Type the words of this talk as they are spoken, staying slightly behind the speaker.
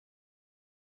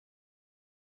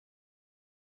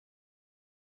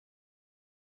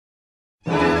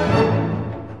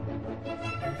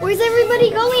Where's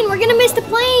everybody going? We're gonna miss the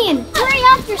plane. Hurry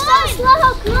up, you're so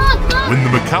slow. Come on. When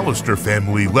the McAllister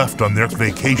family left on their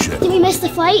vacation, Did we miss the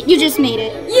flight? You just made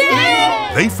it.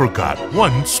 Yeah! they forgot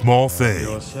one small thing.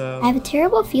 I have a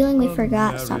terrible feeling we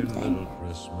forgot something.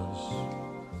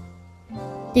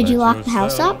 Did you lock the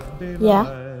house up? Yeah.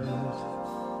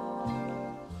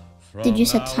 Did you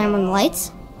set the time on the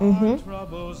lights? Mm-hmm.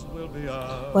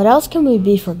 What else can we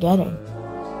be forgetting?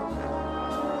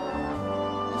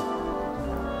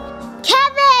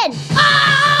 Kevin!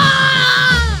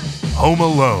 Home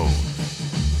Alone.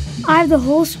 I have the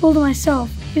whole school to myself.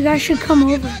 You guys should come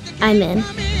over. I'm in.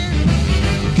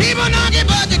 Keep a knocking,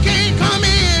 but you can't come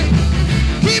in.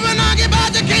 Keep a knocking,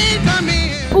 but you can't come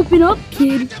in. Open up,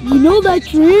 kid. You know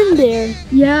that you're in there.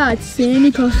 Yeah, it's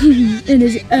Santa Claus and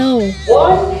his L.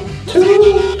 1,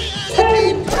 2,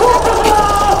 10.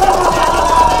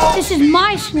 This is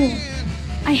my school.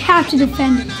 I have to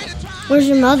defend it. Where's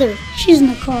your mother? She's in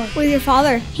the car. Where's your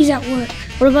father? He's at work.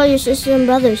 What about your sister and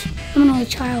brothers? I'm an only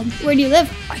child. Where do you live?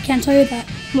 I can't tell you that.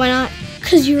 Why not?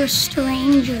 'Cause you're a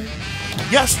stranger.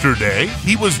 Yesterday,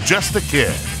 he was just a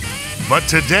kid. But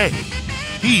today,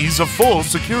 he's a full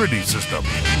security system.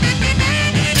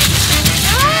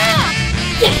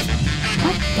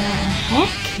 What the heck?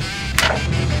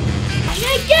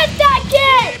 Get that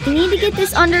kid! We need to get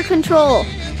this under control.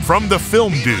 From the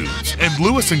Film Dudes and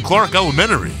Lewis and Clark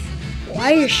Elementary,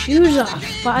 Why are your shoes off?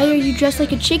 Why are you dressed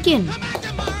like a chicken?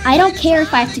 I don't care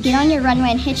if I have to get on your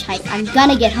runway and hitchhike. I'm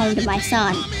gonna get home to my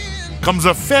son. comes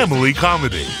a family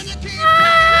comedy.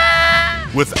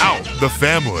 Without the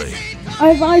family. I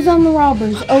have eyes on the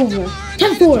robbers. Over.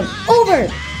 10-4. Over.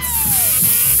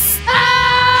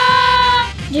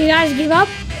 Do you guys give up,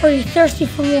 or are you thirsty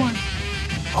for more?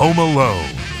 Home Alone.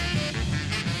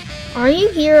 Are you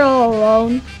here all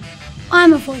alone?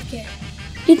 I'm a fourth kid.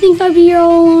 Do you think I'd be here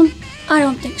all alone? I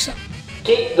don't think so.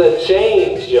 Keep the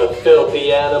change, you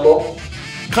filthy animal.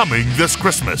 Coming this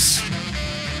Christmas.